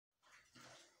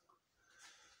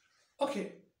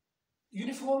Okay,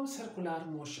 uniform circular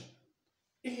motion.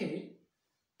 A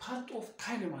part of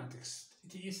kinematics.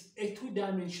 It is a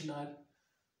two-dimensional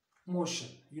motion.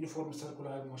 Uniform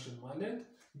circular motion ማለት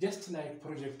just like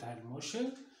projectile motion,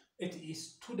 it is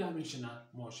two-dimensional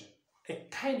motion. A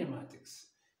kinematics.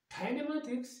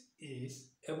 Kinematics is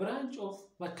a branch of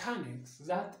mechanics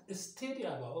that study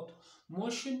about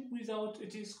motion without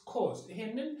its cause.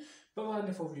 ይሄንን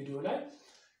በባለፈው ቪዲዮ ላይ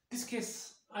ዲስከስ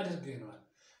አድርገናል።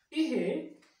 ይሄ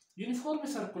ዩኒፎርም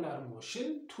ሰርኩላር ሞሽን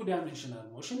two dimensional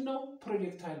motion ነው።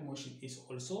 ፕሮጀክታይል ሞሽን is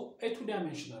also a two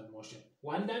dimensional motion.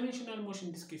 one dimensional motion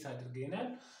ዲስከስ አድርገናል።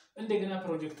 እንደገና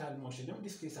ፕሮጀክታይል ሞሽንም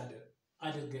ዲስከስ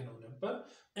አድርገነው ነበር።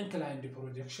 ኢንክላይንድ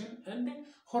ፕሮጀክሽን and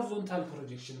horizontal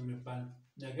projection የሚባል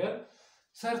ነገር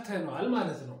ሰርተናል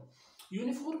ማለት ነው።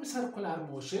 ዩኒፎርም ሰርኩላር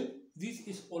ሞሽን this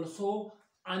is also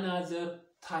another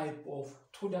type of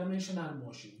two-dimensional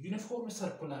motion. Uniform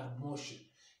circular motion.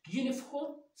 Uniform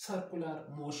circular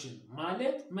motion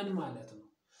ማለት ምን ማለት ነው?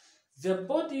 The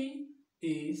body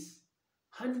is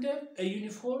under a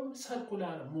uniform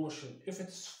circular motion if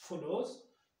it follows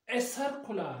a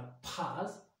circular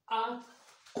path at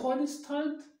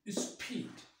constant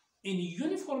speed. In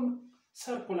uniform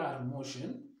circular motion,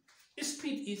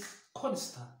 speed is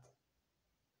constant.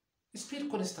 Speed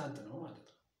constant ነው ማለት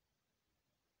ነው።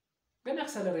 ግን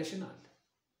acceleration አለ።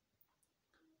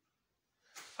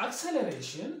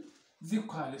 Acceleration is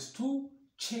equals to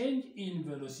change in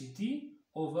velocity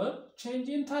over change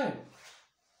in time.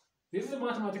 This is a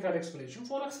mathematical expression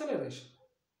for acceleration.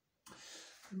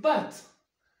 But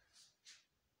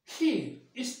here,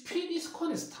 speed is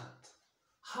constant.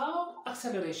 How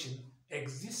acceleration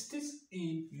exists in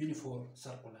uniform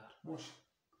circular motion?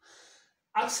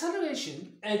 Acceleration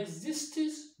exists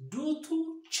due to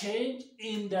change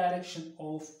in direction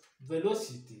of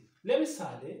velocity.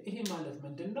 ለምሳሌ ይሄ ማለት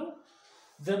ምንድነው?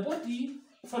 The body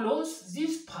follows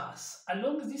this path.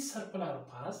 Along this circular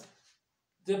path,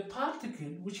 the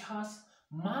particle which has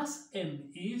mass m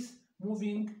is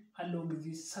moving along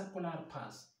this circular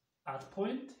path at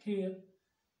point here,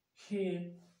 here,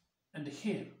 and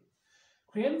here.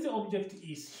 When the object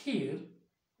is here,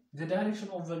 the direction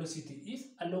of velocity is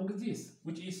along this,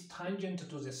 which is tangent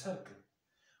to the circle.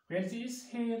 When it is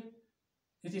here,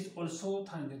 it is also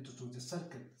tangent to the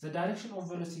circle. The direction of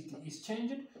velocity is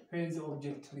changed when the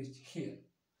object reaches here.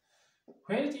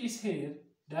 When it is here,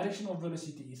 direction of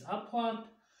velocity is upward.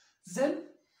 Then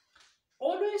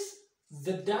always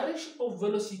the direction of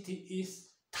velocity is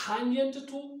tangent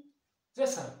to the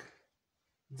circle,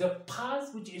 the path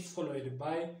which is followed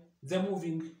by the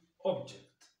moving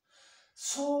object.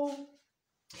 So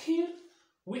here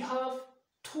we have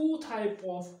two types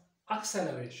of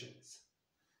accelerations.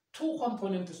 Two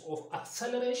components of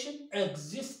acceleration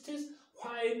exist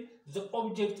while the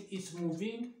object is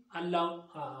moving along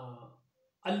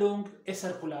a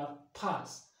circular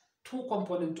path. Two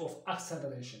components of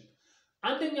acceleration.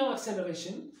 Another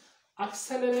acceleration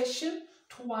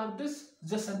towards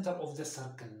the center of the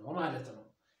circle ነው ማለት ነው።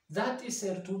 That is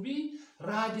said to be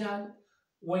radial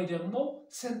ወይ ደግሞ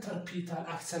centripetal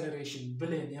acceleration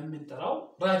ብለን የምንጠራው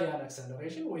radial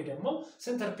acceleration ወይ ደግሞ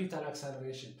centripetal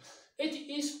acceleration. It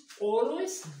is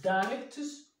always directed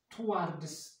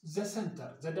towards the center.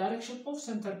 The direction of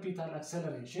centripetal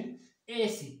acceleration,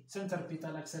 AC,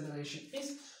 centripetal acceleration, is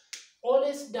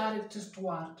always directed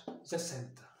toward the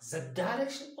center. The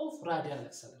direction of radial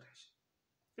acceleration.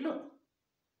 Look.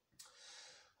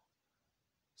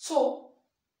 So,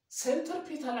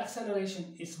 centripetal acceleration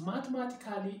is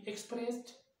mathematically expressed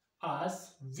as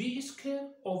v square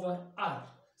over r.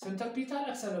 Centripetal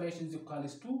acceleration is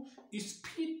equals to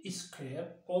speed square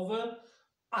over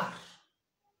r.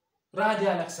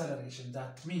 Radial acceleration,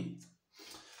 that means.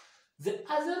 The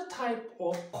other type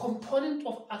of component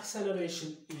of acceleration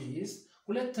is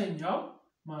ሁለተኛው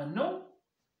ማነው?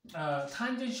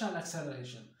 Tangential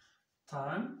acceleration.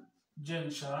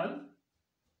 Tangential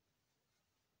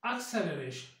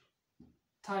acceleration.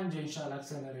 Tangential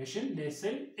acceleration, let's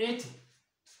say 80.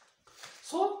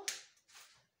 So,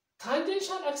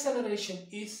 tangential acceleration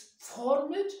is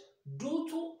formed due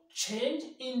to change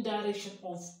in direction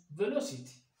of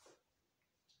velocity.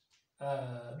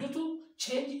 Due to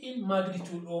change in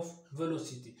magnitude of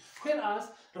velocity. Whereas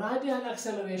radial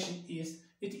acceleration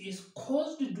is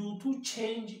caused due to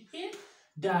change in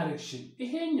direction.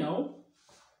 ይሄኛው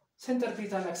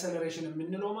centripetal acceleration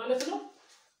የምንለው ማለት ነው.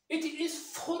 It is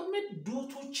formed due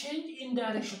to change in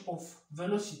direction of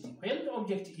velocity. When the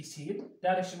object is here,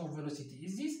 direction of velocity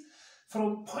is this. From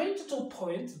point to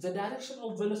point, the direction of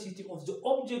velocity of the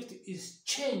object is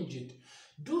changed.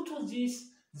 Due to this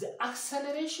the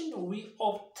acceleration we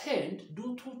obtained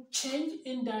due to change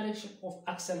in direction of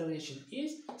acceleration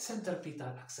is centripetal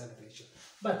acceleration.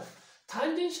 But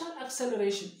tangential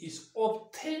acceleration is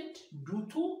obtained due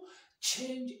to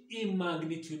change in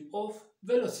magnitude of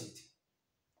velocity.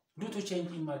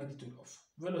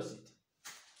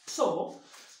 So,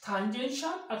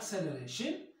 tangential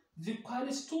acceleration is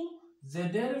equals to the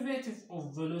derivative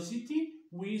of velocity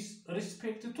with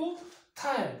respect to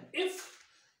time. If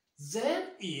there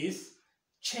is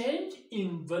change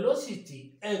in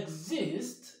velocity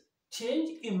exists, change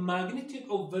in magnitude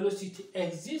of velocity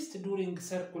exists during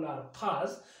circular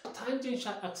path,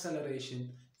 tangential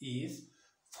acceleration is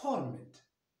formed.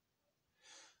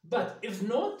 But if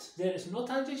not, there is no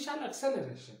tangential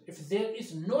acceleration. If there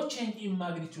is no change in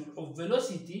magnitude of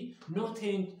velocity,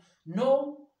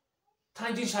 no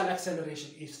tangential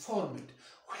acceleration is formed.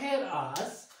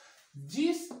 Whereas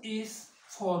this is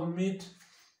formed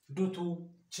due to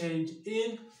change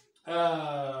in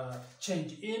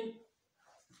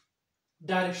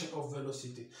direction of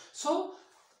velocity. So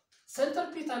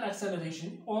centripetal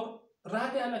acceleration or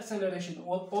radial acceleration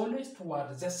are always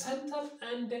toward the center,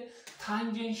 and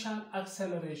tangential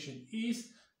acceleration is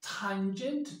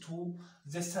tangent to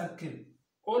the circle.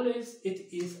 Always it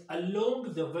is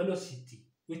along the velocity,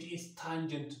 which is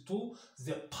tangent to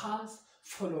the path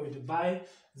followed by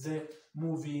the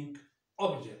moving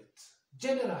object.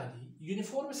 Generally,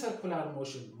 uniform circular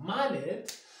motion ማለት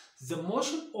the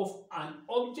motion of an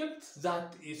object that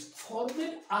is formed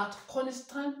at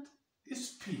constant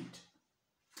speed.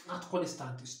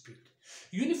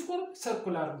 Uniform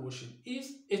circular motion is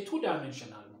a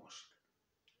two-dimensional motion,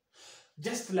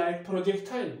 just like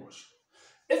projectile motion.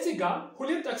 እዚህ ጋር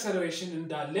ሁለት አክሰለሬሽን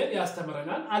እንዳለ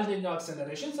ያስተምረናል። አንደኛው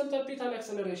አክሰለሬሽን centripetal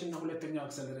acceleration እና ሁለተኛው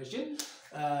አክሰለሬሽን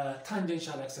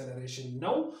tangential acceleration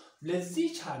ነው። ለዚህ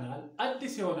ቻናል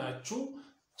አዲስ የሆናችሁ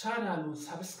ቻናሉን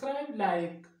ሰብስክራይብ፣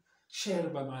 ላይክ፣ ሼር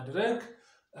በማድረግ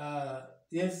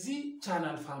የዚህ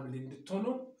ቻናል ፋሚሊ እንድትሆኑ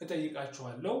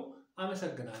እጠይቃችኋለሁ።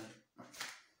 አመሰግናለሁ።